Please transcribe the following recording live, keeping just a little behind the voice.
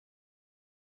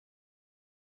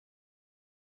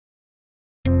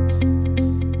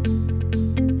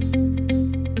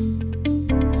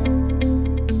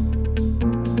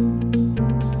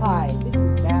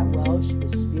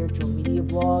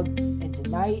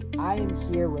Tonight, I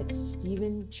am here with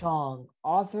Stephen Chong,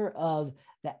 author of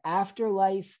The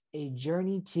Afterlife, A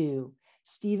Journey To.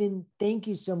 Stephen, thank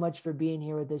you so much for being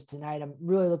here with us tonight. I'm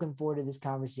really looking forward to this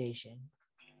conversation.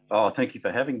 Oh, thank you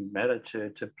for having me, Matt.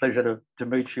 It's a pleasure to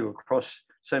meet you across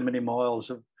so many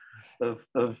miles of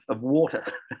water.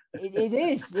 It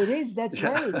is. That's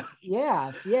right.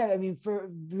 Yeah. I mean,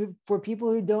 for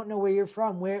people who don't know where you're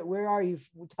from, where are you?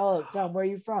 Tell them where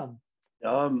you're from.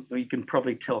 You can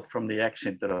probably tell from the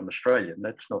accent that I'm Australian.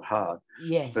 That's not hard. But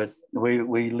Yes.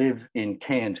 we live in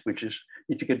Cairns, which is,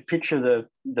 if you could picture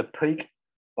the peak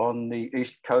on the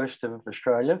east coast of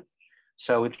Australia.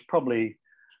 So it's probably,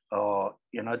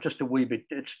 just a wee bit,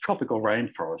 it's tropical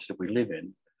rainforest that we live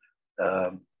in.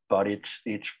 But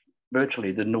it's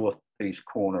virtually the northeast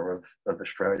corner of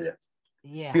Australia.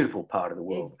 Yeah. Beautiful part of the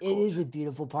world, It of course. is a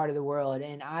beautiful part of the world,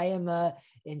 and I am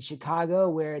in Chicago,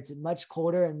 where it's much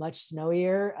colder and much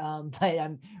snowier. But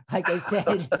I'm, like I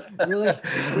said, really,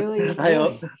 really, Hey,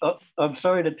 really. I'm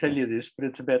sorry to tell you this, but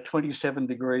it's about 27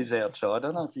 degrees outside. I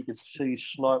don't know if you can see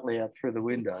slightly out through the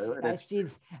window. And I see,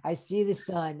 I see the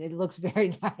sun. It looks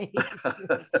very nice.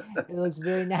 It looks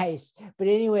very nice. But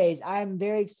anyways, I'm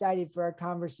very excited for our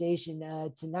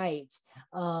conversation tonight.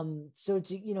 So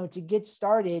to get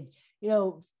started,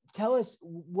 tell us,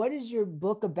 what is your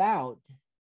book about?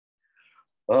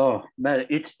 Oh man,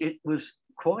 it's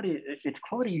quite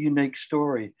a unique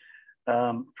story,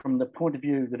 from the point of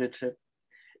view that it's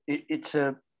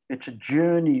a it's a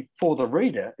journey for the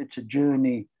reader. It's a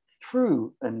journey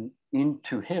through and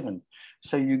into heaven.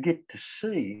 So you get to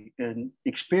see and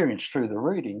experience through the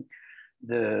reading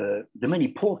the many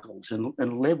portals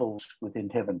and levels within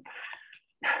heaven.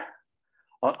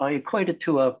 I equate it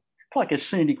to like a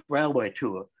scenic railway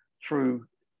tour through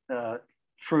uh,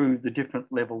 through the different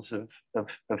levels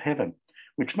of heaven,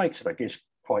 which makes it, I guess,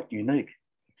 quite unique.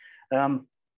 Um,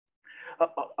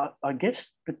 I guess,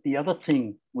 but the other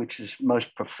thing which is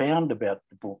most profound about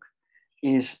the book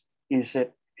is is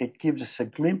that it gives us a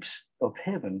glimpse of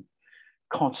heaven,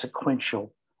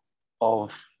 consequential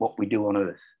of what we do on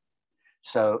earth.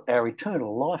 So our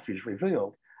eternal life is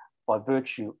revealed by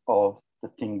virtue of the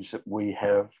things that we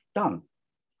have done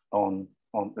on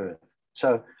earth.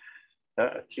 So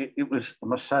it was, I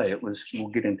must say, it was. We'll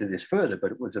get into this further,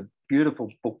 but it was a beautiful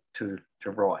book to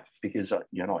write because I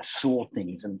saw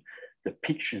things and the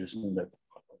pictures and I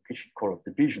guess you'd call it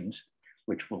the visions,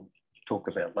 which we'll talk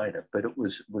about later. But it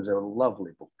was a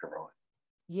lovely book to write.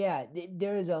 Yeah,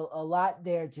 there is a lot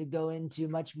there to go into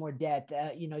much more depth.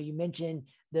 You mentioned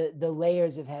the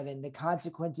layers of heaven, the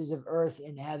consequences of earth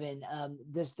and heaven,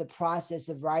 just the process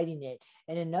of writing it.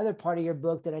 And another part of your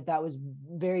book that I thought was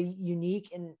very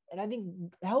unique and I think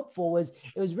helpful was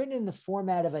it was written in the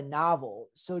format of a novel.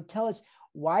 So tell us,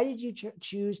 why did you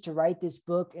choose to write this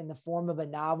book in the form of a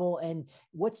novel, and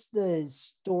what's the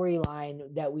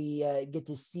storyline that we get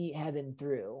to see heaven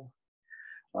through?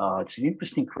 It's an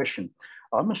interesting question.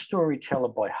 I'm a storyteller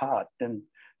by heart,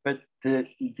 but the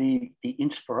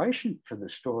inspiration for the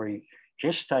story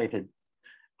gestated,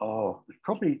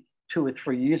 probably 2 or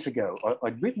 3 years ago.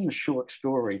 I'd written a short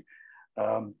story,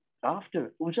 after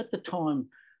it was at the time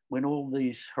when all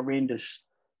these horrendous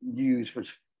news was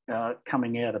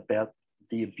coming out about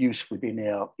the abuse within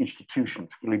our institutions,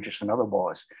 religious and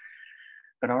otherwise.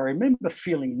 And I remember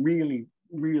feeling really,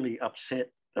 really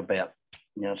upset about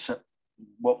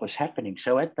what was happening.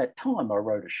 So at that time, I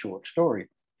wrote a short story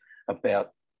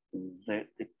about the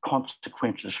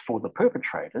consequences for the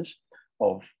perpetrators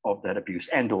of that abuse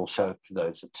and also for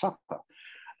those that suffer.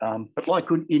 But like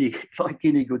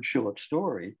any good short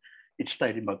story, it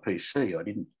stayed in my PC. I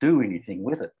didn't do anything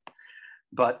with it.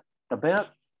 But about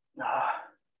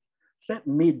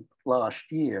mid last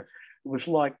year, it was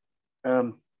like,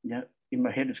 in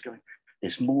my head, it's going,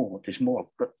 there's more,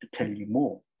 I've got to tell you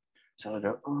more. So I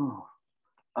go, oh,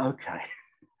 okay.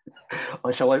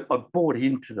 So I bought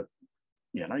into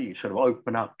you sort of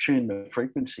open up, tune the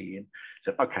frequency and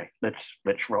said, okay,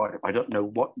 let's write it. I don't know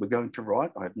what we're going to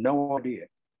write. I have no idea.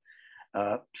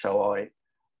 So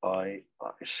I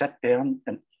sat down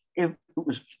and it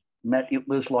was, Matt, it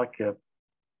was like a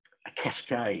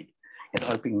cascade and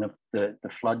opening up the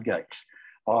floodgates.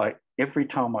 Every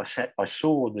time I sat, I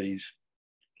saw these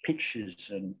pictures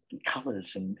and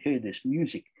colours and heard this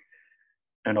music.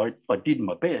 And I did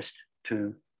my best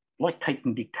to, like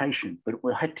taking dictation, but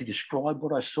I had to describe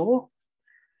what I saw.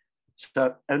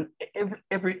 So, and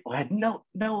I had no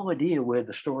idea where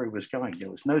the story was going. There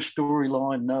was no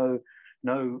storyline,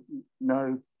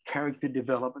 no character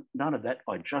development, none of that.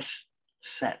 I just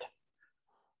sat,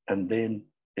 and then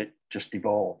it just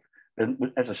evolved.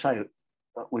 And as I say, it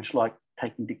was like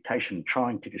taking dictation,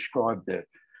 trying to describe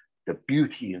the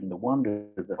beauty and the wonder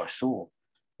that I saw.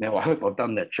 Now, I hope I've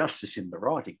done that justice in the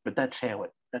writing, but that's how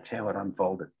it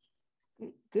unfolded.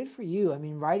 Good for you. I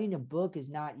mean, writing a book is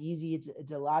not easy.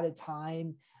 It's a lot of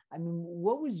time. I mean,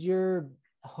 what was your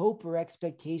hope or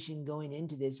expectation going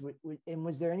into this? And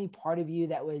was there any part of you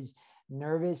that was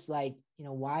nervous, like, you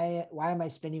know, why am I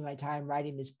spending my time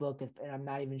writing this book and I'm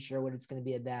not even sure what it's going to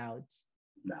be about?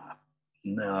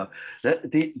 No.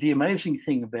 The amazing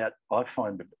thing about, I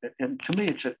find, and to me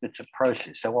it's a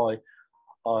process. So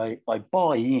I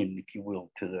buy in, if you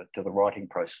will, to the writing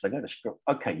process. I go to script.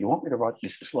 Okay, you want me to write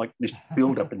this? It's like this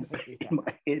build up in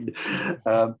my head.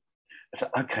 So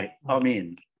okay, I'm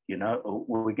in. You know,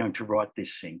 we're going to write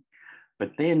this thing,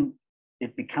 but then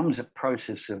it becomes a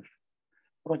process of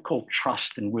what I call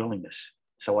trust and willingness.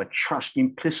 So I trust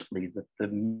implicitly that the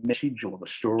message or the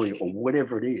story or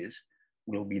whatever it is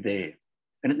will be there,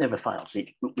 and it never fails.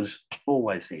 It was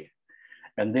always there,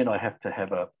 and then I have to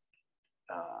have a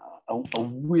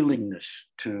willingness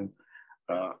to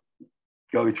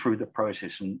go through the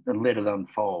process and let it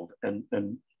unfold and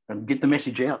get the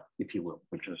message out, if you will,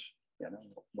 which is, you know,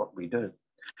 what we do.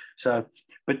 So,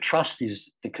 but trust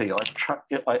is the key. I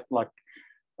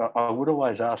would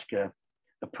always ask a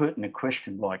pertinent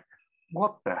question like,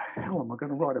 what the hell am I going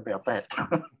to write about that?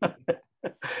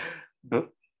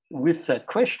 But with that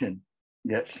question,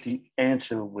 yeah, the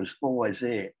answer was always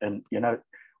there. And, you know,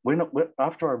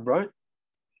 after I wrote,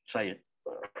 say, a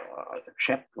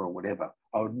chapter or whatever,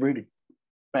 I would read it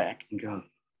back and go,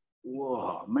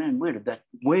 whoa, man, where did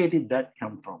that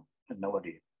come from? I had no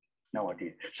idea.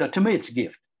 So to me, it's a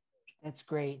gift. That's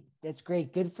great.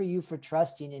 Good for you for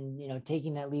trusting and, you know,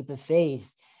 taking that leap of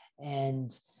faith.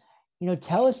 And, you know,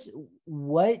 tell us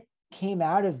what came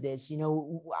out of this. You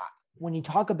know, when you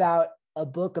talk about a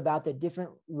book about the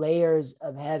different layers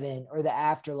of heaven or the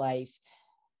afterlife,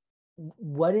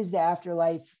 what is the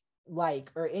afterlife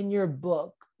like? Or in your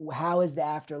book, how is the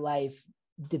afterlife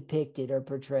depicted or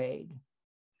portrayed?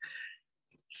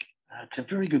 It's a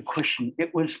very good question.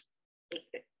 It was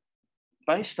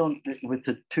based on, with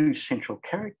the two central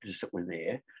characters that were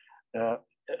there.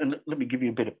 And let me give you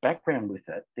a bit of background with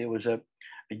that. There was a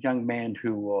young man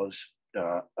who was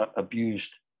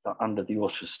abused under the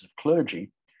auspices of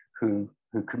clergy, who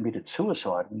committed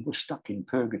suicide and was stuck in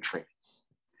purgatory.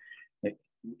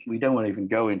 We don't want to even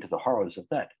go into the horrors of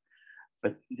that.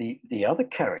 But the other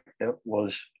character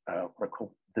was what I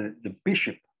call the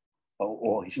bishop,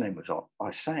 or his name was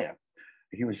Isaiah.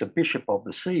 He was a bishop of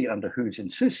the see under whose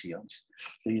insouciance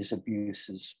these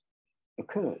abuses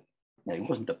occurred. Now, he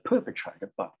wasn't a perpetrator,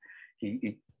 but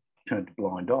he turned a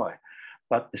blind eye.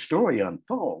 But the story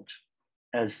unfolds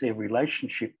as their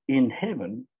relationship in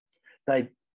heaven, they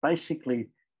basically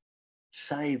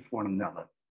save one another,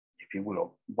 if you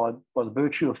will, by the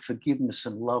virtue of forgiveness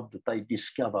and love that they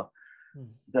discover.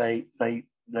 They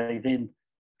then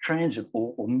transit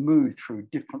or move through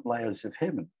different layers of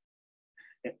heaven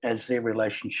as their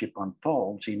relationship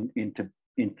unfolds into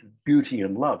beauty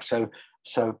and love. So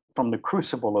from the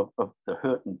crucible of the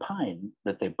hurt and pain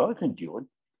that they both endured,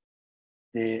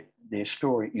 their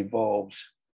story evolves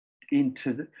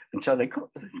into and so they kind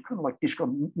of like just got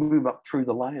to move up through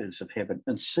the layers of heaven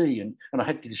and see, and I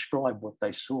had to describe what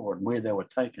they saw and where they were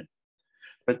taken.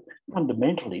 But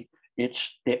fundamentally, it's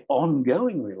their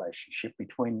ongoing relationship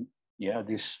between, you know,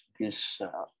 this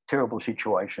terrible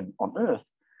situation on earth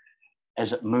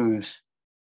as it moves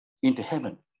into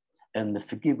heaven, and the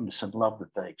forgiveness and love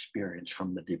that they experience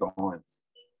from the divine.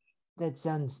 That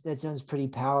sounds pretty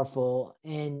powerful.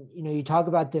 And, you know, you talk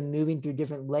about them moving through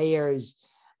different layers.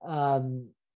 You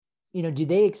know, do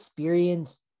they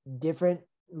experience different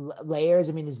layers?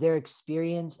 I mean, is their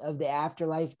experience of the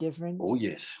afterlife different? Oh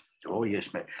yes,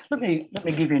 man. Let me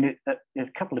give you a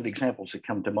couple of examples that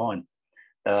come to mind.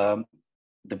 The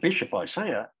bishop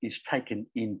Isaiah is taken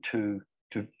into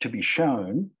to be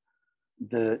shown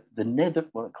the nether,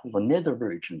 what I call the nether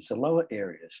regions, the lower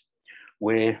areas,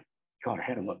 where, God,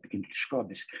 how do I begin to describe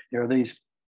this? There are these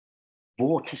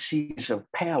vortices of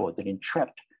power that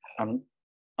entrap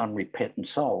unrepentant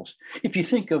souls. If you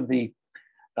think of the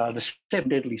 7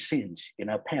 deadly sins, you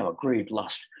know, power, greed,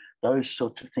 lust, those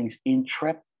sorts of things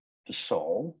entrap the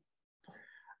soul,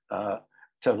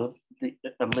 so that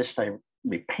unless they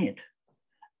repent,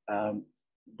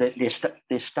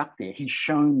 they're stuck there. He's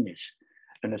shown this,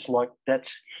 and it's like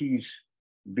that's his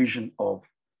vision of,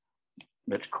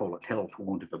 let's call it hell for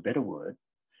want of a better word,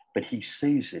 but he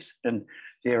sees this. And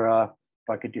there are, if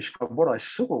I could describe what I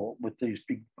saw with these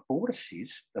big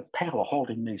vortices, the power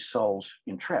holding these souls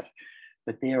entrapped,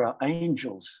 but there were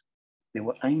angels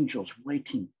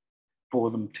waiting for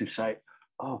them to say,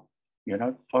 oh, you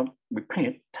know,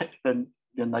 repent and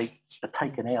then they are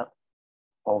taken out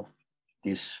of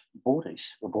this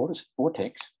vortex,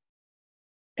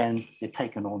 and they're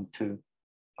taken on to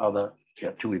other,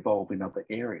 to evolve in other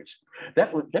areas.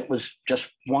 That was just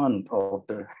one of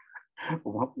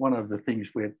the things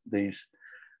where these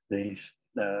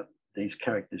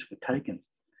characters were taken.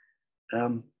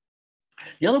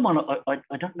 The other one,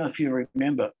 I don't know if you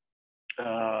remember,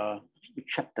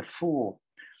 chapter 4,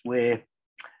 where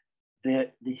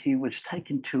he was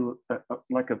taken to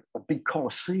a big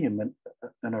coliseum and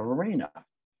an arena,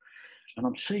 and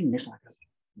I'm seeing this. I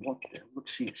go,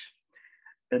 what's this?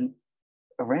 And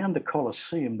around the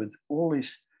coliseum with all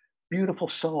these beautiful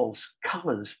souls,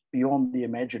 colors beyond the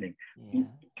imagining,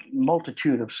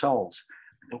 multitude of souls.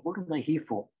 But what are they here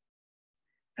for?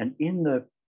 And in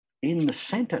the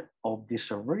center of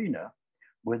this arena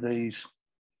were these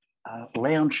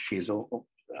lounge chairs, or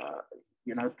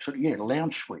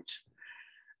lounge suites,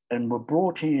 and were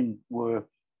brought in were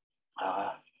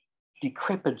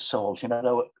decrepit souls. They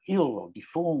were ill or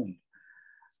deformed.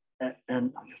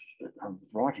 And I'm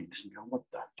writing this and going, what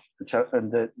the?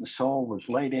 And the soul was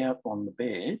laid out on the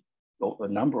bed, or a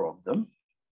number of them,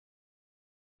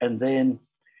 and then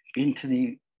into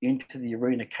the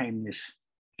arena came this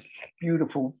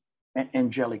beautiful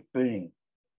angelic being,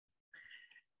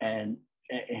 and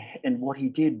what he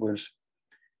did was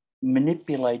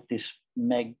manipulate this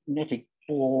magnetic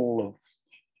ball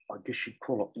of, I guess you'd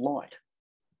call it light,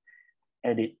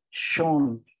 and it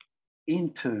shone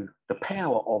into the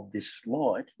power of this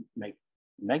light,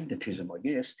 magnetism, I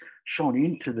guess, shone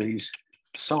into these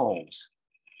souls.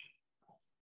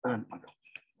 And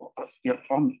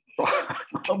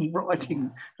I'm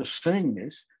writing, just seeing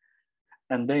this,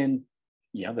 and then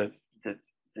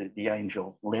the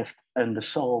angel left, and the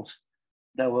souls,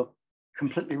 they were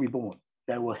completely reborn.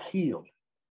 They were healed.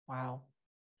 Wow.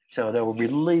 So they were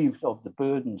relieved of the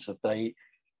burdens that they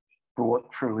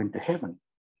brought through into heaven.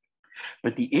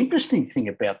 But the interesting thing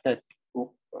about that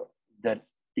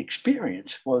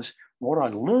experience was, what I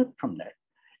learned from that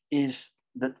is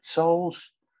that souls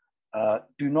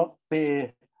do not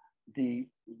bear the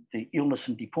illness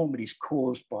and deformities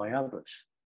caused by others.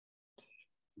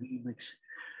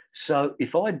 So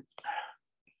if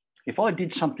I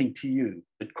did something to you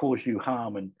that caused you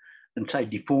harm and say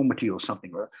deformity or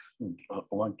something, I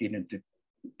won't get into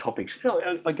topics.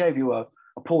 I gave you a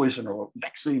poison or a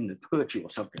vaccine that hurt you or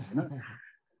something,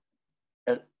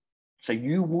 so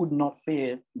you would not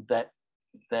bear that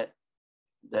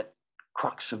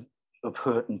crux of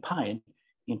hurt and pain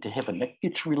into heaven. That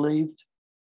gets relieved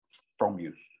from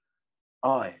you.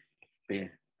 I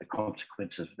bear the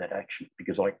consequences of that action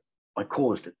because I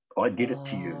caused it. I did it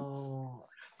to you.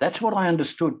 That's what I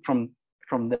understood from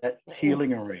that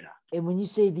healing arena. And when you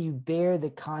say that you bear the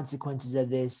consequences of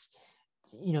this,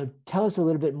 tell us a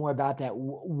little bit more about that.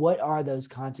 What are those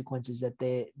consequences that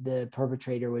the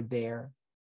perpetrator would bear?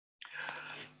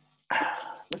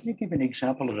 Let me give an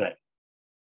example of that.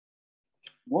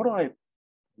 What I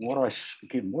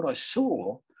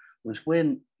saw was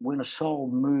when a soul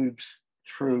moves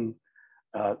through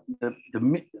I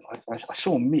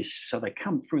saw mist. So they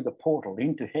come through the portal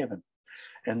into heaven,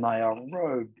 and they are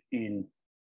robed in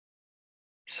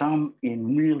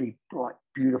really bright,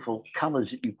 beautiful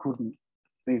colors that you couldn't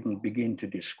even begin to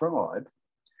describe,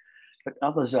 but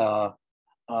others are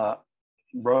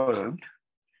robed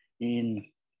in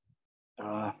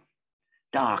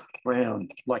dark brown,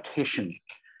 like Hessian.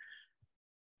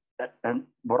 And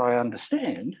what I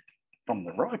understand from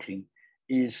the writing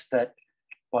is that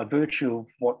by virtue of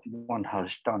what one has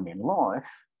done in life,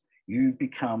 you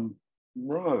become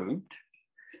robed.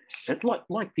 It's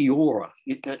like the aura,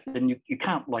 and you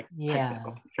can't take that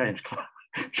off and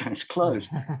change clothes.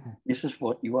 This is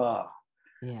what you are.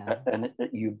 Yeah. And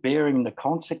you're bearing the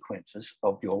consequences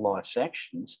of your life's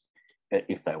actions.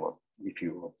 If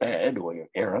you were bad or you're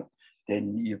errant,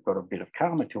 then you've got a bit of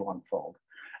karma to unfold.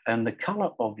 And the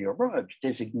color of your robes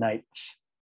designates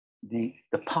the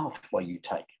pathway you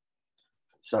take.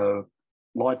 So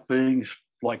light beings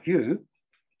like you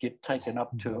get taken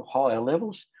up to higher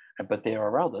levels, but there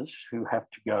are others who have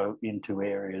to go into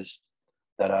areas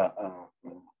that are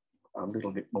a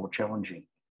little bit more challenging.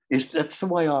 That's the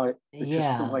way I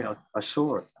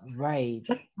saw it. Right.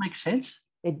 Does that make sense?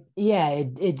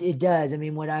 It does. I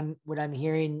mean, what I'm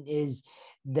hearing is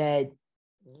that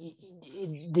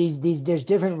there's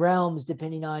different realms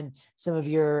depending on some of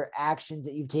your actions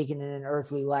that you've taken in an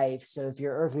earthly life. So if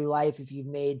you've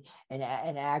made an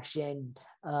action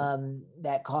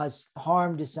that caused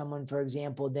harm to someone, for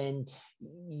example, then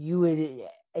you would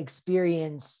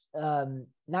experience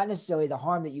not necessarily the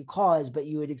harm that you cause, but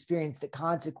you would experience the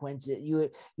consequences. You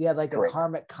have like Correct. a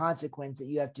karmic consequence that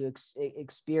you have to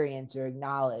experience or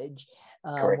acknowledge.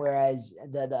 Correct. Whereas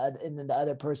and then the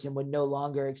other person would no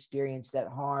longer experience that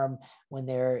harm when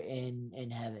they're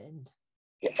in heaven.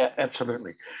 Yeah,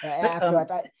 absolutely.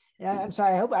 Afterlife. I'm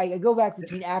sorry. I hope I go back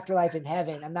between afterlife and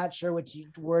heaven. I'm not sure which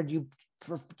word you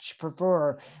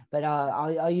prefer, but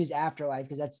I'll use afterlife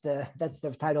because that's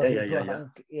the title of your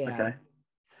book. Yeah.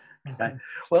 Okay.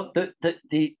 Well,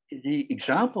 the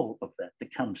example of that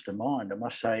comes to mind, I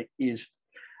must say, is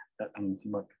I'm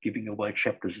not giving away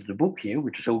chapters of the book here,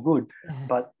 which is all good,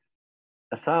 but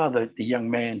the father, the young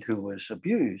man who was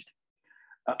abused,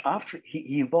 after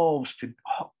he evolves to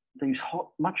these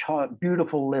much higher,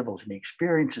 beautiful levels, and he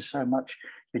experiences so much,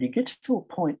 but he gets to a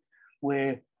point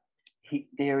where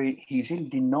he's in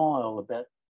denial about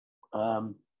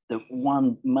the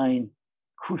one main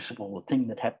crucible, the thing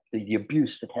that happened, the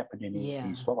abuse that happened in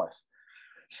his life.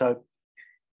 So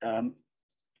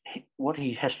what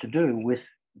he has to do with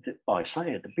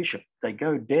Isaiah, the bishop, they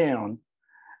go down,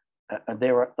 they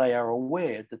are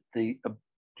aware that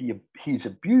his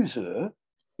abuser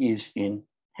is in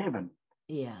heaven.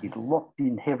 Yeah. He's locked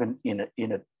in heaven in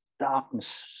a darkness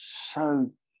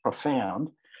so profound,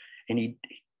 and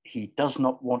he does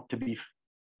not want to be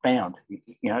found,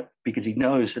 because he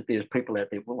knows that there's people out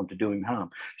there who want to do him harm.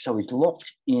 So he's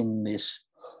locked in this,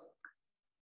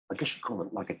 I guess you call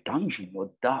it like a dungeon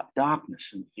or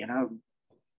darkness, and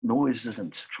noises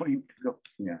and screams.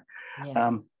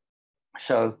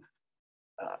 So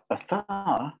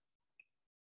Athar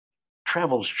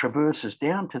traverses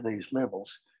down to these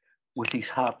levels with his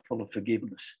heart full of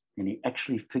forgiveness, and he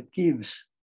actually forgives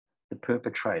the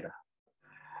perpetrator,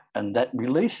 and that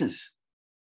releases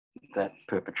that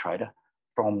perpetrator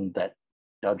from that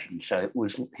dungeon. So it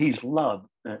was his love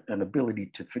and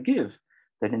ability to forgive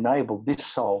that enabled this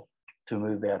soul to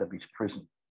move out of his prison.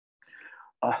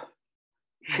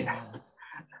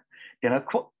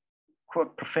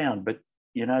 Quite profound, but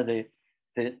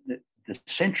the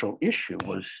central issue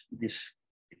was this: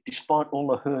 despite all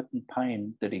the hurt and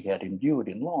pain that he had endured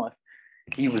in life,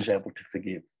 he was able to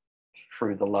forgive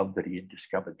through the love that he had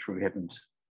discovered through heaven's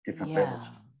different levels.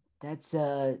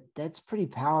 That's pretty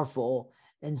powerful.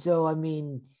 And so, I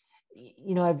mean,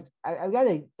 I've got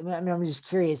to, I'm just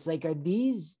curious, like, are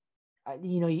these, I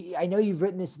know you've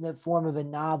written this in the form of a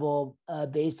novel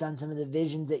based on some of the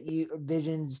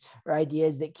visions or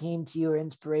ideas that came to you, or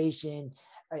inspiration.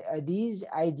 Are these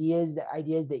ideas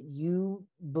that you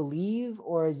believe,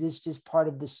 or is this just part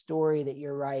of the story that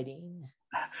you're writing?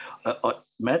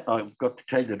 Matt, I've got to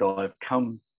tell you that I've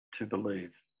come to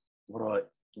believe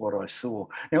what I saw.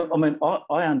 Now, I mean,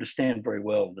 I understand very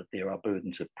well that there are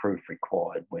burdens of proof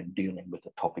required when dealing with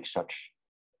a topic such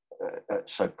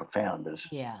so profound as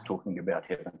talking about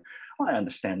heaven. I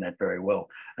understand that very well,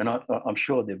 and I'm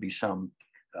sure there'll be some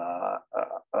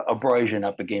abrasion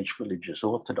up against religious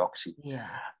orthodoxy.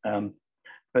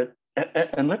 But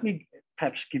let me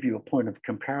perhaps give you a point of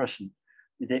comparison.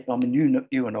 I mean,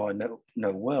 you and I know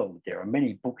well that there are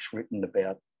many books written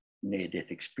about near-death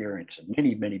experience, and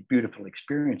many beautiful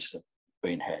experiences have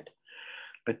been had.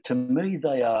 But to me,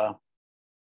 they are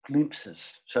glimpses.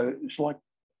 So it's like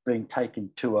being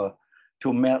taken to a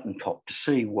mountaintop to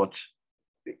see what's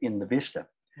in the vista.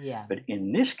 But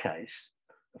in this case,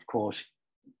 of course,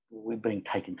 we're being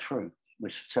taken through.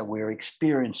 So we're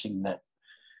experiencing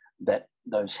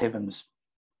those heavens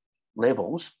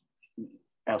levels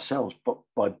ourselves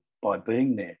by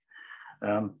being there.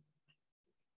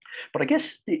 But I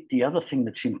guess the other thing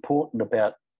that's important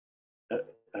about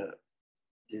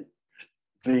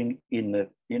being in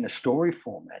a story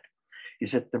format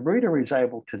is that the reader is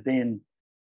able to then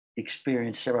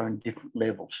experience their own different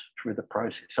levels through the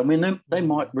process. I mean, they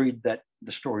might read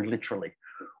the story literally,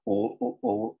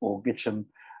 or get some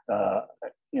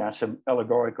some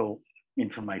allegorical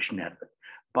information out of it.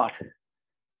 But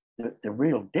the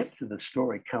real depth of the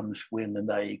story comes when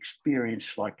they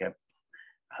experience like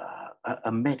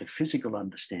a metaphysical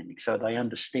understanding. So they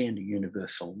understand a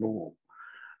universal law.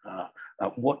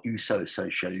 What you sow, so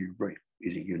shall you reap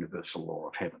is a universal law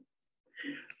of heaven.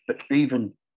 But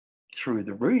even through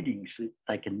the readings,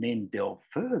 they can then delve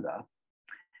further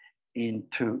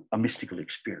into a mystical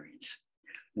experience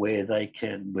where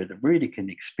the reader can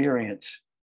experience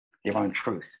their own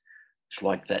truth. It's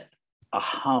like that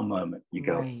aha moment. You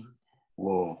go,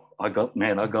 whoa, I got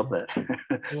that.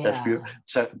 That's beautiful.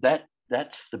 So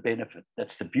that's the benefit.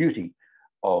 That's the beauty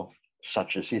of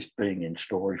such as this being in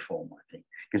story form, I think,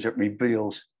 because it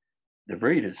reveals the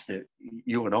readers,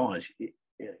 you and I's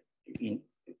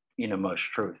innermost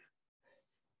truth.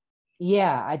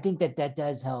 Yeah, I think that that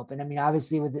does help. And I mean,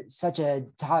 obviously, such a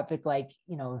topic like,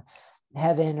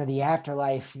 heaven or the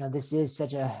afterlife, this is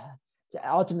such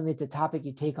ultimately it's a topic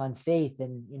you take on faith.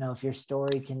 And, if your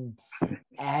story can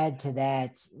add to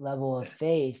that level of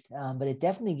faith, but it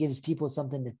definitely gives people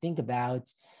something to think about.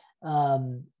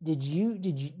 Did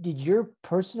your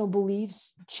personal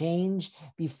beliefs change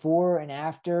before and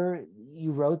after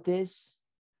you wrote this?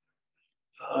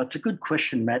 It's a good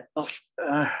question, Matt.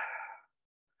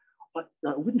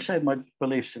 I wouldn't say my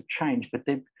beliefs have changed, but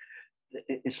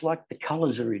it's like the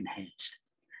colours are enhanced.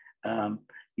 Um,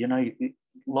 you know,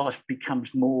 life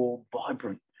becomes more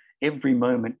vibrant. Every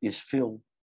moment is filled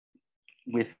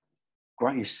with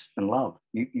grace and love.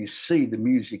 You see the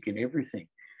music in everything.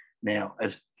 Now,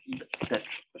 as that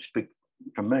speak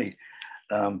from me,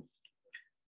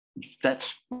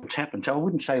 that's what's happened. So I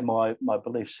wouldn't say my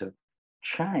beliefs have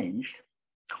changed,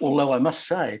 although I must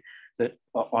say that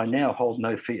I now hold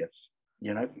no fear.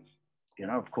 You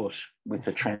know, of course, with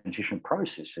the transition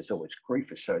process, there's always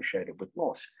grief associated with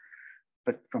loss.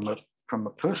 But from a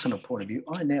personal point of view,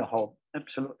 I now hold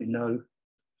absolutely no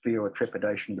fear or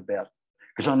trepidation about,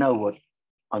 because I know what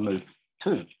I moved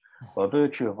to by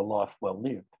virtue of a life well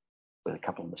lived, with a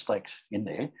couple of mistakes in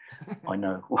there. I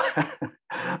know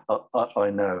I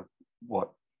know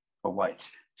what awaits.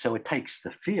 So it takes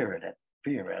the fear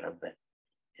out of that,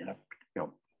 you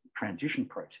know, transition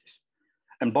process.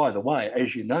 And by the way,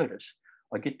 as you notice,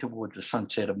 I get towards the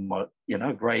sunset of my,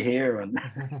 grey hair and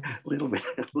a little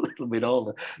bit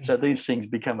older. So these things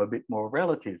become a bit more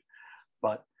relative.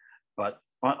 But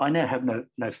I now have no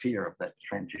fear of that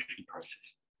transition process.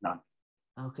 None.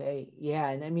 Okay. Yeah.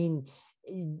 And I mean,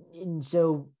 and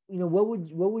so,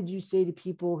 what would you say to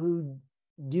people who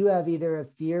do have either a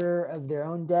fear of their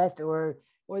own death or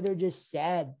they're just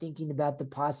sad thinking about the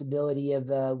possibility of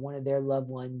one of their loved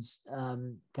ones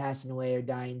passing away or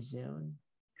dying soon?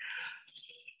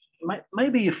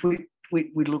 Maybe if we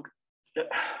look,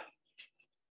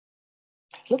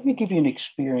 let me give you an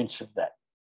experience of that.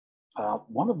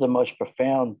 One of the most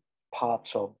profound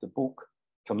parts of the book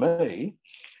for me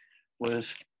was,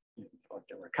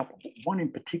 there were a couple, but one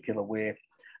in particular where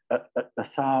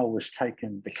Athar was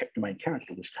taken, the main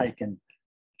character was taken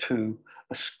to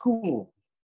a school.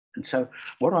 And so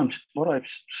what I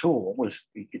saw was,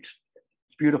 it's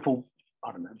beautiful,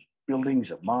 I don't know,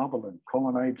 buildings of marble and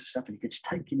colonnades and stuff, and he gets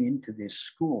taken into this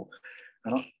school.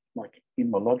 And I, like, in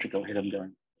my logical head, I'm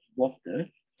going, what the?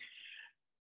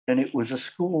 And it was a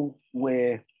school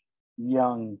where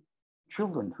young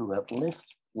children who have left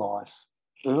life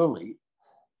early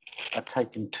are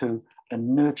taken to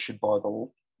and nurtured by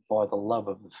the love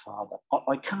of the Father.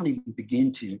 I can't even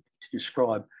begin to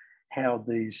describe how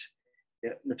these,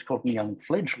 let's call them young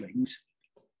fledglings,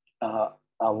 are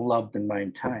loved and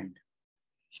maintained.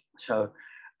 So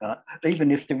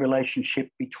even if the relationship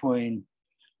between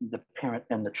the parent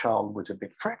and the child was a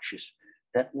bit fractious,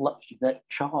 that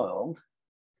child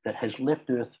that has left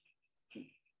Earth,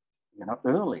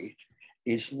 early,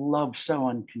 is loved so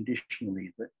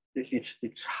unconditionally that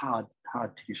it's hard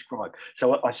to describe.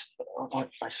 So I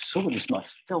saw this and I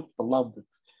felt the love that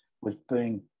was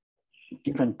being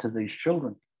given to these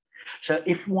children. So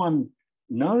if one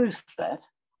knows that,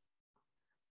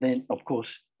 then of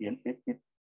course,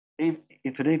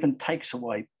 if it even takes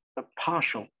away a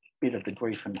partial bit of the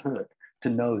grief and hurt, to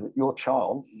know that your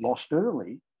child lost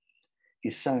early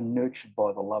is so nurtured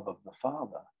by the love of the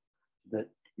Father that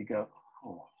you go,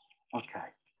 oh, okay,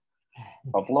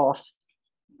 I've lost,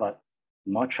 but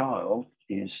my child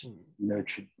is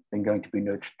nurtured and going to be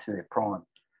nurtured to their prime.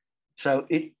 So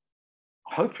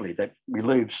hopefully that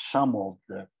relieves some of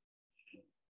the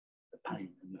pain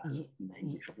and the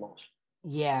anguish of loss.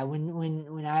 Yeah,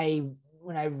 when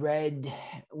I read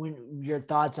your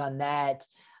thoughts on that,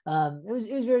 it was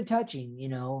very touching,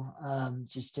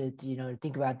 just to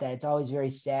think about that. It's always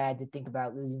very sad to think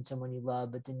about losing someone you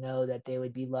love, but to know that they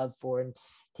would be loved for and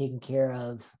taken care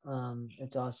of,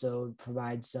 it's also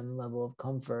provides some level of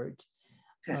comfort.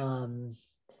 Yeah.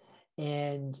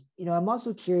 And I'm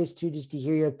also curious too, just to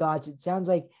hear your thoughts. It sounds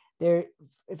like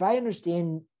if I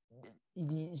understand,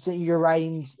 so your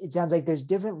writings, it sounds like there's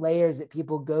different layers that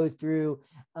people go through.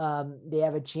 They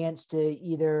have a chance to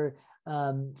either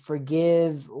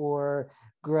forgive or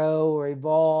grow or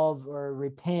evolve or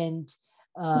repent.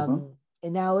 And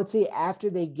now let's say after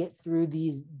they get through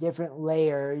these different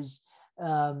layers,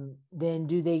 then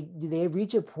do they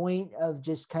reach a point of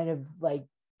just kind of like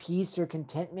peace or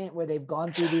contentment where they've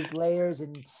gone through these layers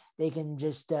and they can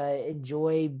just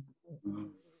enjoy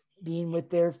being with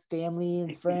their family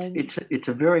and friends? It's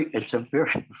a very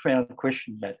profound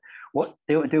question, Matt.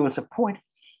 There was a point,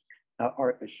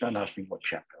 or don't ask me what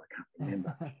chapter, can't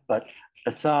remember. But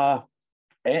Athar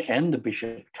and the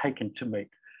bishop taken to me.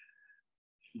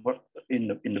 What in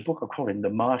the book I call him the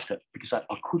master, because I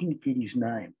couldn't get his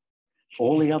name.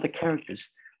 All the other characters,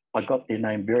 I got their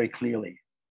name very clearly.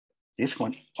 This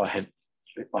one I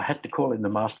had to call him the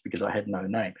master because I had no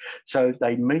name. So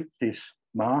they meet this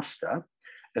master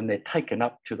and they're taken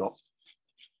up to the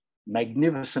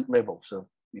magnificent levels of,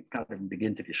 you can't even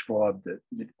begin to describe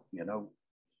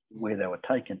where they were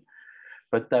taken.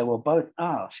 But they were both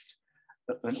asked,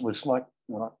 and it was like,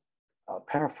 I'll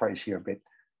paraphrase here a bit,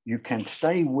 you can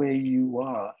stay where you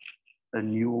are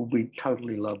and you will be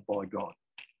totally loved by God.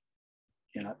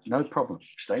 No problem.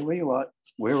 Stay where you are.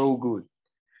 We're all good.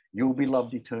 You'll be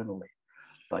loved eternally.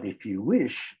 But if you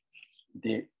wish,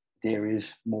 there is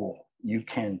more. You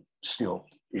can still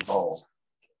evolve.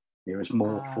 There is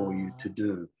more for you to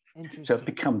do. So it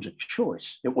becomes a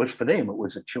choice. It was for them, it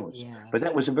was a choice. Yeah. But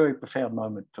that was a very profound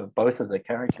moment for both of the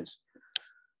characters.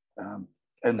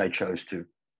 And they chose to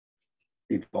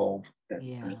evolve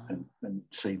and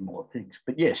see more things.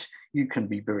 But yes, you can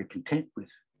be very content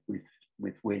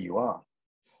with where you are.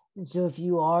 And so if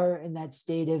you are in that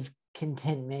state of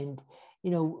contentment,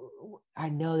 I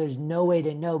know there's no way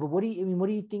to know, but what do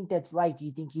you think that's like? Do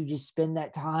you think you just spend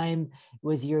that time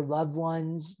with your loved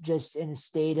ones just in a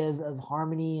state of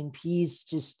harmony and peace,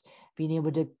 just being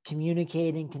able to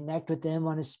communicate and connect with them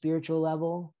on a spiritual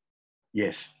level?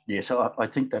 Yes. I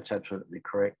think that's absolutely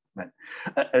correct, Matt.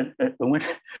 And when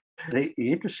the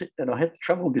interesting, and I had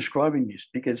trouble describing this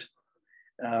because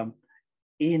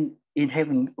in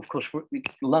heaven, of course,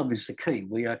 love is the key.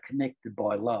 We are connected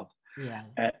by love. Yeah.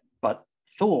 But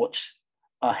thoughts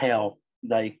are how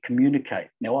they communicate.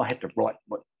 Now, I had to write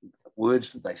what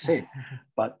words that they said,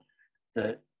 but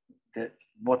the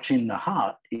what's in the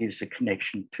heart is the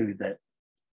connection to that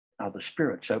other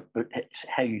spirit. So, but it's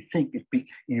how you think,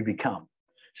 you become.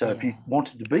 So, if you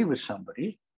wanted to be with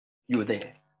somebody, you were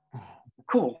there.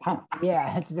 Cool, huh?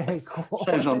 Yeah, it's very cool.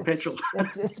 Saves on petrol.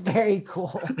 It's very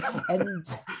cool. And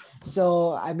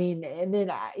so, and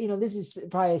then, this is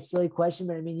probably a silly question,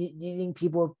 but do you think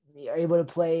people are able to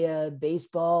play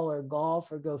baseball or golf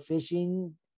or go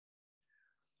fishing?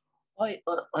 I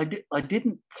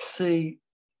didn't see,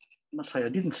 I must say, I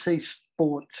didn't see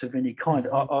sports of any kind.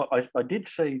 I did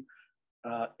see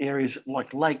areas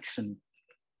like lakes and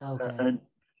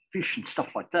fish and stuff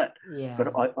like that. Yeah.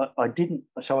 But I didn't,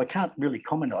 so I can't really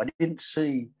comment. I didn't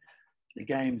see the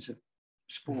games of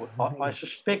sport. I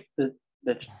suspect that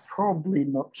that's probably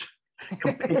not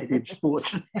competitive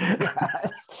sports.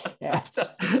 Yes.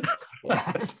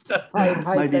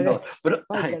 Probably maybe better, not. But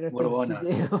hey, what do I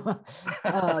know?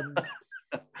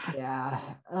 Yeah.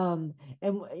 And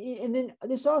then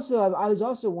this also, I was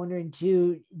also wondering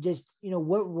too, just,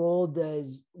 what role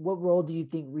do you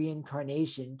think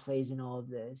reincarnation plays in all of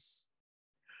this?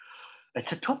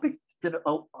 It's a topic that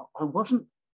I wasn't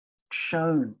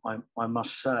shown, I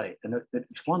must say, and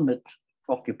it's one that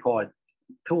occupied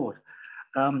thought.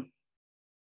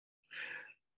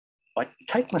 I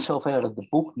take myself out of the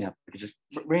book now because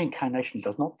reincarnation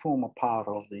does not form a part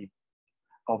of the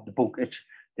book. It's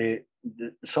the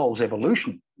soul's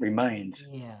evolution remains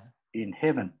in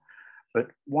heaven,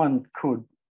 but one could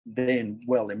then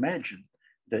well imagine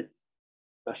that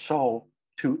a soul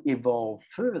to evolve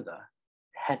further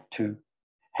has to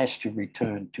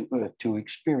return to earth to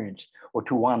experience or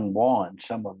to unwind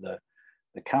some of the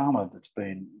karma that's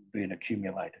been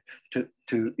accumulated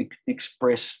to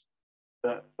express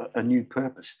a new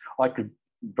purpose. I could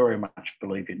very much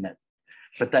believe in that,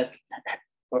 but that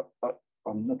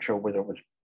I'm not sure whether it was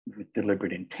with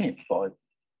deliberate intent by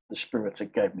the spirits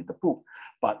that gave me the book,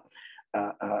 but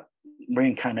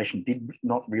reincarnation did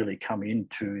not really come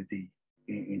into the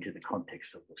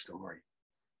context of the story.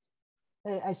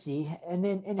 I see.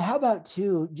 And how about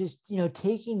too, just,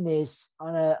 taking this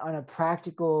on a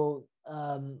practical,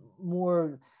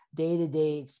 more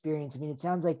day-to-day experience. It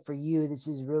sounds like for you, this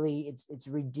is really, it's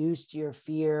reduced your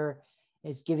fear.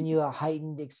 It's given you a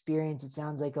heightened experience. It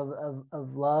sounds like of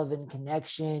love and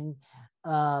connection.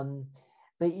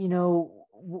 But,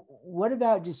 what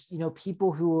about just,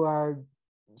 people who are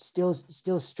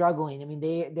still struggling?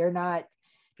 They're not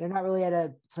really at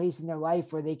a place in their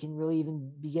life where they can really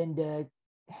even begin to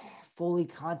fully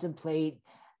contemplate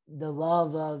the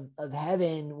love of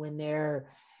heaven when they're,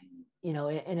 in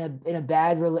a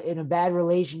bad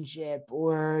relationship,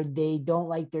 or they don't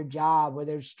like their job, or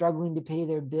they're struggling to pay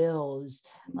their bills.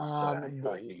 They're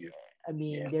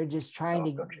just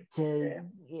trying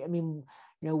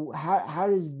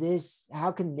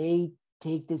how can they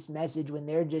take this message when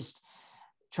they're just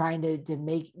trying to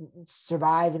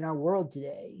survive in our world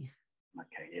today?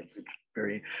 Okay, it's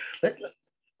very.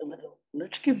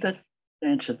 let's give that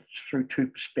answer through two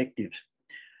perspectives.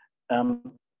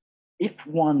 If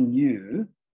one knew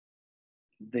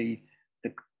the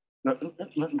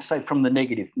let's say from the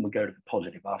negative, and we go to the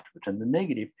positive afterwards. And the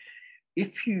negative,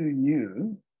 if you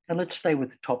knew, and let's stay with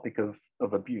the topic of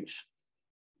abuse,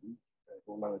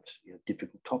 although it's a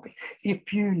difficult topic,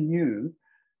 if you knew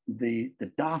the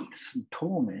darkness and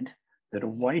torment that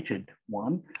awaited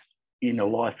one in a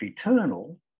life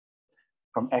eternal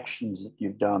from actions that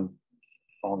you've done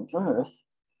on earth,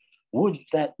 would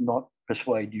that not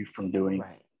persuade you from doing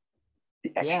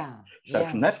the action? So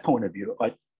from that point of view,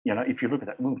 if you look at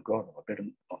that, oh God,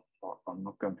 I'm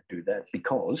not going to do that,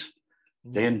 because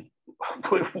then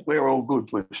we're all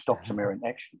good. We've stopped some errant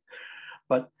action.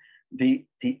 But the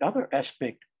other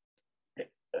aspect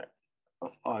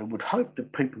I would hope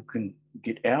that people can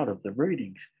get out of the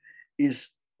readings is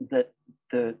that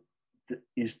the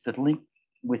link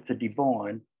with the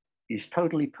divine is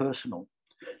totally personal.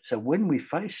 So when we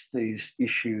face these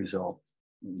issues of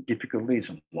difficulties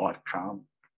and life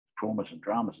traumas and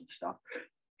dramas and stuff,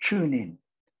 tune in.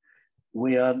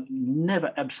 We are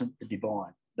never absent the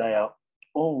divine. They are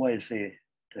always there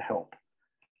to help.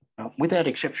 Without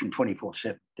exception,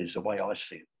 24/7 is the way I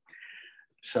see it.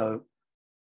 So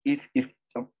if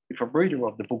a reader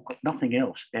of the book got nothing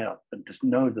else out and just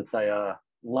know that they are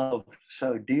loved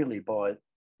so dearly by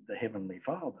the Heavenly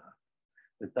Father,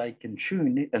 that they can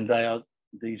tune in, and they are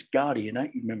these guardian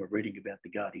angels. You remember reading about the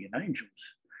guardian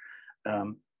angels.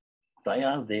 They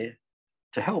are there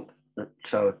to help.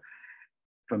 So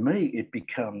for me, it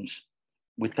becomes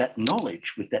with that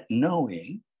knowledge, with that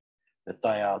knowing that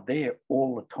they are there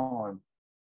all the time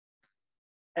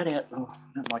at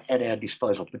our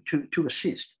disposal, but to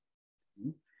assist.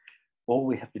 All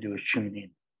we have to do is tune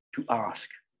in, to ask,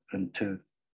 and to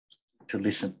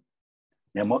listen.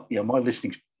 Now, my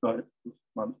listening's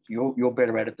you're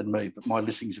better at it than me, but my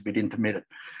listening's a bit intermittent.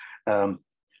 But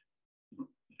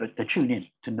to tune in,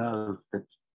 to know that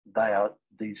they are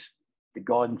the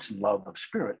guidance and love of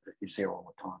spirit that is there all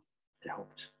the time to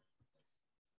help us.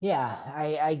 Yeah,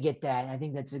 I get that. I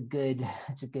think that's a good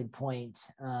point.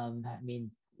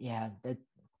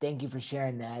 Thank you for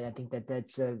sharing that. I think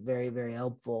that's very, very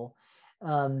helpful.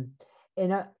 And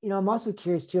I'm also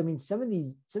curious too. I mean, some of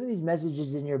these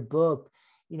messages in your book,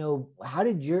 how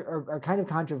did are kind of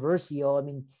controversial. I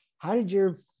mean, how did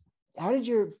your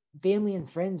family and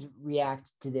friends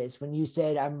react to this when you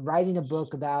said, I'm writing a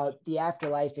book about the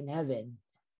afterlife in heaven?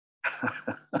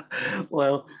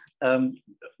 Well, I'm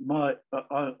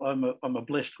a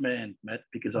blessed man, Matt,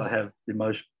 because I have the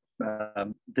most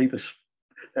deepest,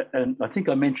 and I think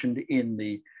I mentioned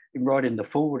right in the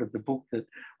forward of the book that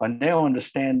I now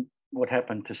understand what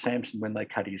happened to Samson when they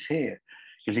cut his hair,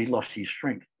 because he lost his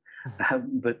strength.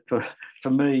 But for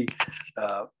me,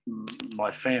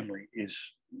 my family is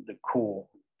the core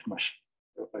to my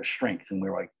strength and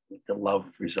where the love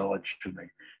resides to me.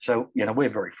 So, we're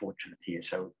very fortunate here.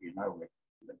 So, we're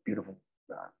a beautiful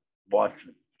wife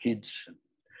and kids. And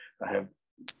I have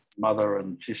mother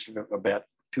and sister about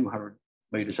 200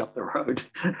 meters up the road.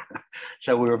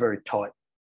 So we're a very tight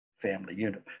family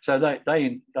unit. So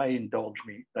they indulge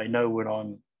me. They know when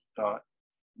I'm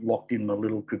locked in my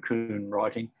little cocoon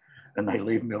writing, and they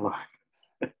leave me alone.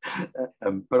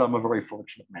 But I'm a very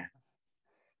fortunate man.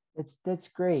 That's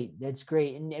great. That's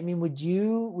great. And I mean, did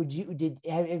you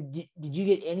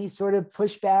get any sort of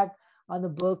pushback on the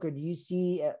book, or do you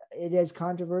see it as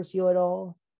controversial at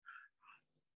all?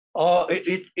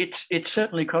 It's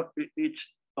certainly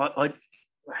I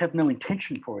have no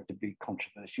intention for it to be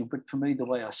controversial, but to me, the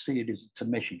way I see it is it's a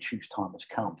message whose time has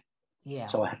come. Yeah.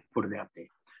 So I have to put it out there.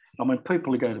 I mean,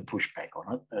 people are going to push back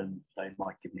on it, and they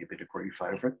might give me a bit of grief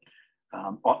over it.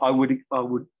 I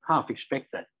would half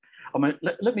expect that. I mean,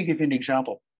 let me give you an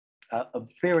example. A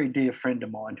very dear friend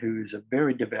of mine who is a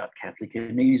very devout Catholic,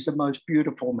 and he's the most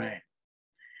beautiful man.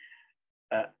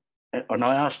 And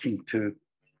I asked him to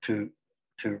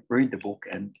read the book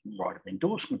and write an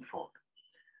endorsement for it.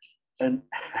 And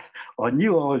I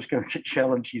knew I was going to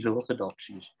challenge his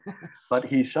orthodoxies, but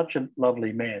he's such a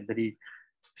lovely man that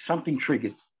something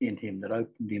triggered in him that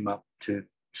opened him up to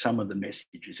some of the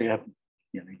messages.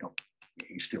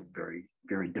 He's still very,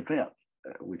 very devout,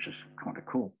 which is kind of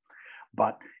cool.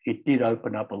 But it did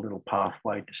open up a little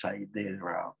pathway to say there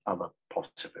are other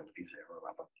possibilities, there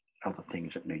are other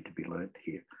things that need to be learned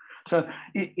here. So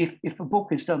if a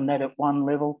book has done that at one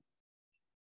level,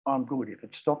 I'm good. If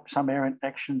it stopped some errant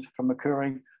actions from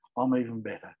occurring, I'm even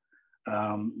better.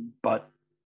 But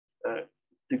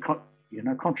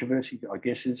controversy, I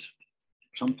guess, is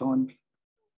sometimes,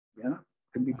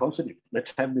 can be positive.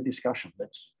 Let's have the discussion.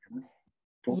 Let's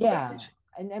talk about this.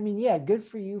 And I mean, yeah, good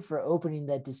for you for opening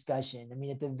that discussion. I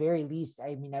mean, at the very least,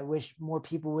 I mean, I wish more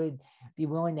people would be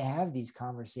willing to have these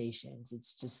conversations.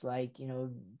 It's just like,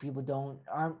 people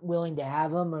aren't willing to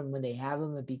have them, and when they have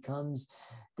them, it becomes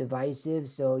divisive.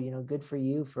 So, good for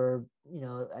you for,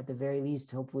 at the very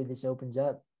least, hopefully this opens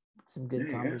up some good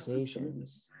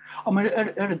conversations. I mean,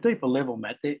 at a deeper level,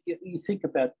 Matt, you think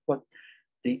about what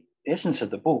the essence of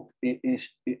the book is,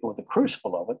 or the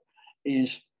crucible of it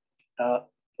is,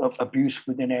 of abuse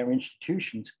within our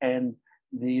institutions and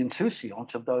the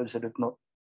insouciance of those that have not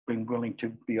been willing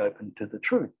to be open to the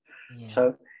truth. Yeah.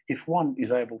 So if one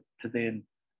is able to then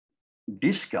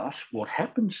discuss what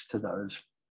happens to those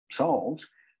souls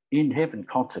in heaven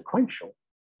consequential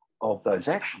of those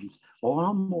actions, well,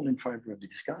 I'm all in favor of the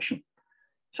discussion.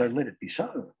 So let it be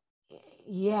so.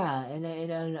 Yeah.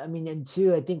 And I mean, and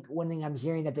two, I think one thing I'm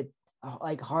hearing at the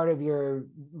heart of your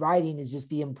writing is just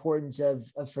the importance of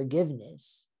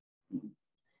forgiveness.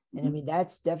 And I mean,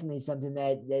 that's definitely something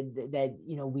that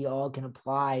we all can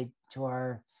apply to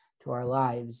our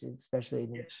lives, especially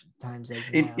in times like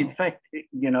now. In fact,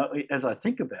 as I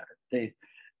think about it,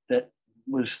 that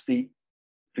was the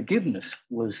forgiveness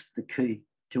was the key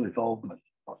to evolvement.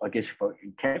 I guess if I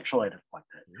encapsulate it like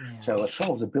that. Yeah. So a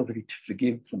soul's ability to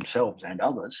forgive themselves and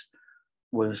others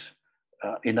was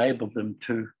enabled them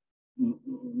to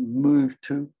move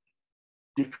to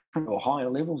different or higher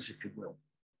levels, if you will,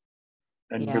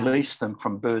 and release them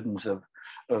from burdens of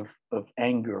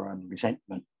anger and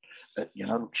resentment.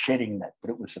 Shedding that,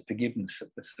 but it was the forgiveness that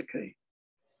was the key.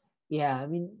 Yeah, I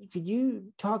mean, could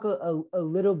you talk a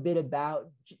little bit about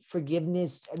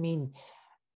forgiveness? I mean,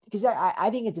 because I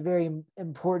think it's a very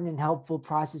important and helpful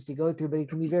process to go through, but it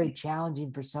can be very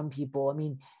challenging for some people. I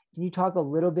mean, can you talk a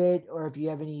little bit, or if you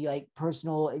have any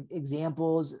personal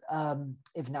examples,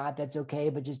 if not, that's okay,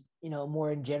 but just,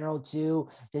 more in general too,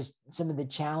 just some of the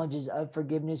challenges of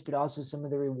forgiveness, but also some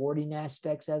of the rewarding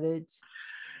aspects of it?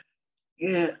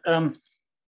 Yeah. I'm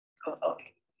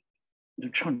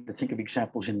trying to think of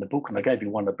examples in the book, and I gave you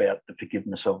one about the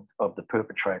forgiveness of the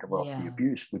perpetrator of the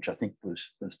abuse, which I think was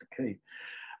the key.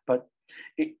 But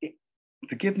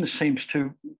forgiveness seems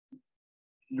to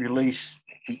release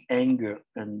the anger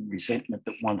and resentment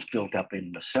that one's built up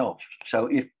in the self. So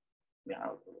if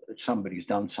somebody's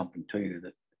done something to you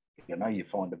that you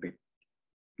find a bit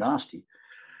nasty,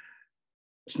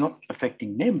 it's not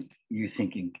affecting them. You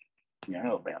thinking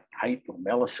about hate or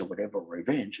malice or whatever, or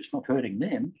revenge. It's not hurting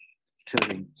them. It's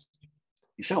hurting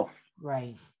yourself.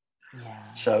 Right. Yeah.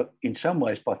 So in some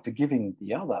ways, by forgiving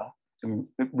the other,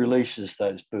 it releases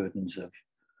those burdens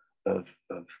of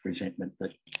resentment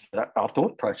that are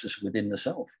thought process within the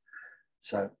self.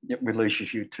 So it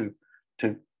releases you to.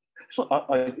 So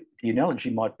the analogy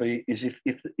might be is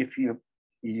if your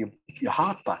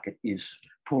heart bucket is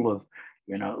full of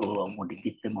oh, I want to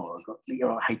get them, or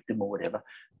I hate them, or whatever,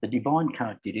 the divine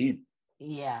can't get in.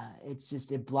 Yeah, it's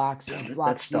just it blocks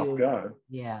that stuff you. Go.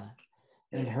 Yeah,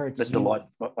 it hurts. Let the light.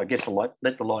 I guess let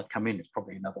the light come in. It's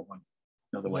probably another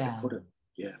way to put it.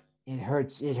 Yeah. It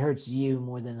hurts you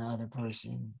more than the other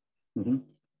person. Mm-hmm.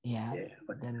 Yeah,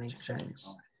 that makes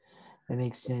sense. Right. That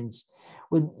makes sense.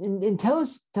 Well, and tell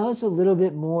us a little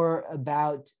bit more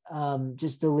about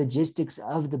just the logistics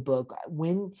of the book.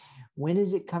 When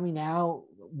is it coming out?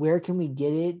 Where can we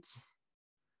get it?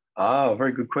 Oh,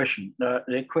 very good question. There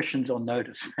are questions on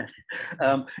notice.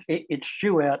 It's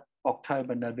due out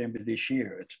October, November this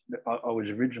year. I was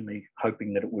originally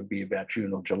hoping that it would be about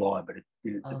June or July, but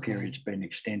the period's been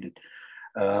extended.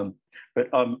 But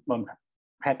I'm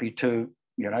happy to,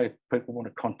 if people want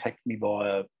to contact me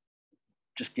via,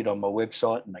 just get on my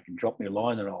website and they can drop me a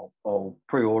line, and I'll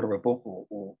pre-order a book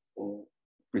or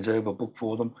reserve a book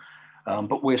for them.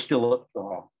 But we're still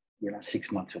at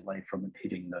 6 months away from it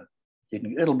hitting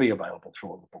it'll be available through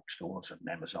all the bookstores and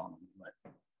Amazon and that.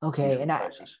 Okay,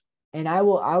 and I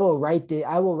will write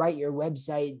your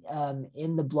website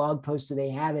in the blog post so they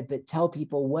have it. But tell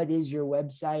people, what is your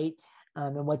website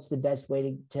and what's the best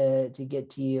way to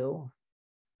get to you?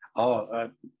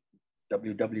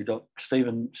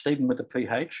 Stephen with a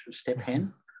PH, step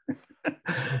hen,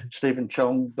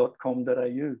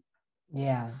 stephenchong.com.au.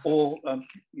 Yeah. Or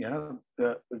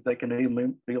they can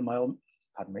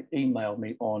email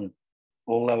me on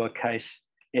all lowercase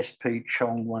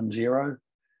spchong10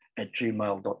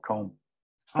 @gmail.com.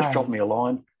 Just drop me a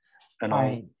line, and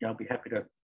I'll be happy to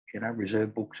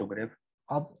reserve books or whatever.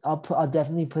 I'll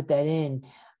definitely put that in.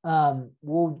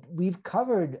 Well, we've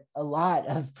covered a lot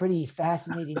of pretty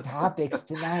fascinating topics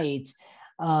tonight.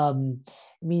 I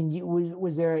mean,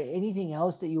 was there anything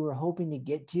else that you were hoping to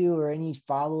get to, or any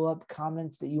follow-up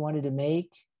comments that you wanted to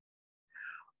make?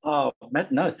 Oh,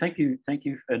 Matt, no, thank you,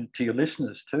 and to your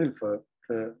listeners too for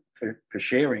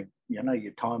sharing,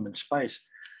 your time and space.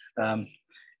 Um,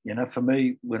 for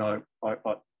me, when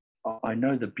I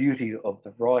know the beauty of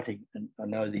the writing, and I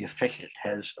know the effect it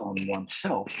has on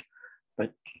oneself,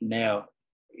 but now,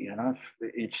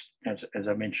 it's as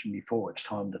I mentioned before, it's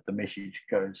time that the message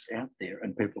goes out there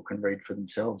and people can read for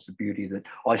themselves the beauty that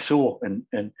I saw and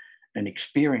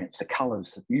experience, the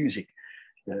colours, the music,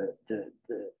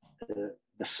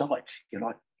 the sights.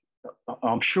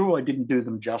 I'm sure I didn't do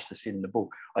them justice in the book.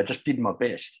 I just did my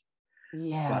best.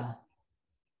 But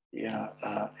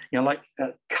Yeah. like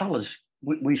colours,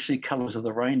 we see colours of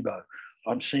the rainbow.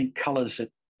 I'm seeing colours at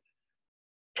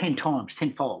 10 times,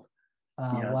 tenfold.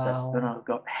 Wow. That I've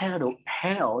got. How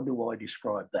do I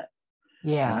describe that?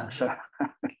 Yeah. So,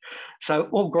 so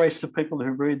all grace to people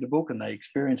who read the book and they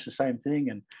experience the same thing.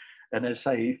 And as I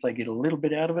say, if they get a little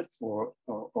bit out of it or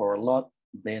a lot,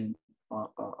 then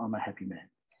I'm a happy man.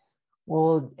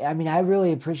 Well, I mean, I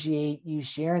really appreciate you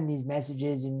sharing these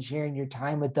messages and sharing your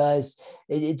time with us.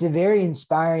 It's a very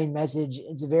inspiring message.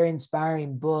 It's a very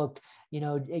inspiring book,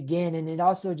 again, and it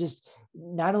also just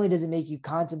not only does it make you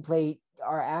contemplate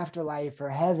our afterlife or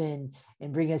heaven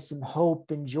and bring us some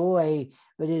hope and joy,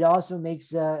 but it also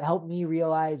makes help me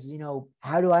realize,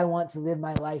 how do I want to live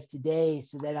my life today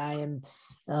so that I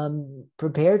am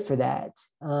prepared for that.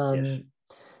 Yes.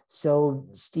 So,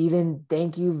 Stephen,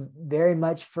 thank you very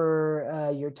much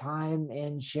for your time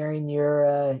and sharing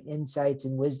your insights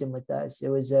and wisdom with us. It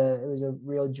was a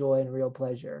real joy and a real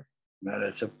pleasure. No,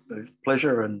 it's a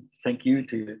pleasure, and thank you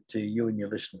to you and your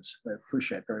listeners. I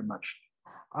appreciate it very much.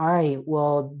 All right.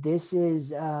 Well, this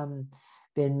is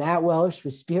been Matt Welsh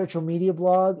with Spiritual Media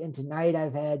Blog, and tonight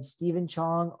I've had Stephen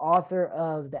Chong, author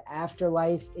of The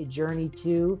Afterlife: A Journey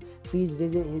To. Please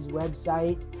visit his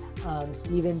website.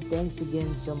 Stephen, thanks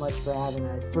again so much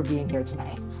for being here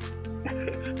tonight.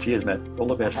 Cheers, Matt. All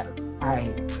the best. All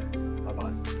right.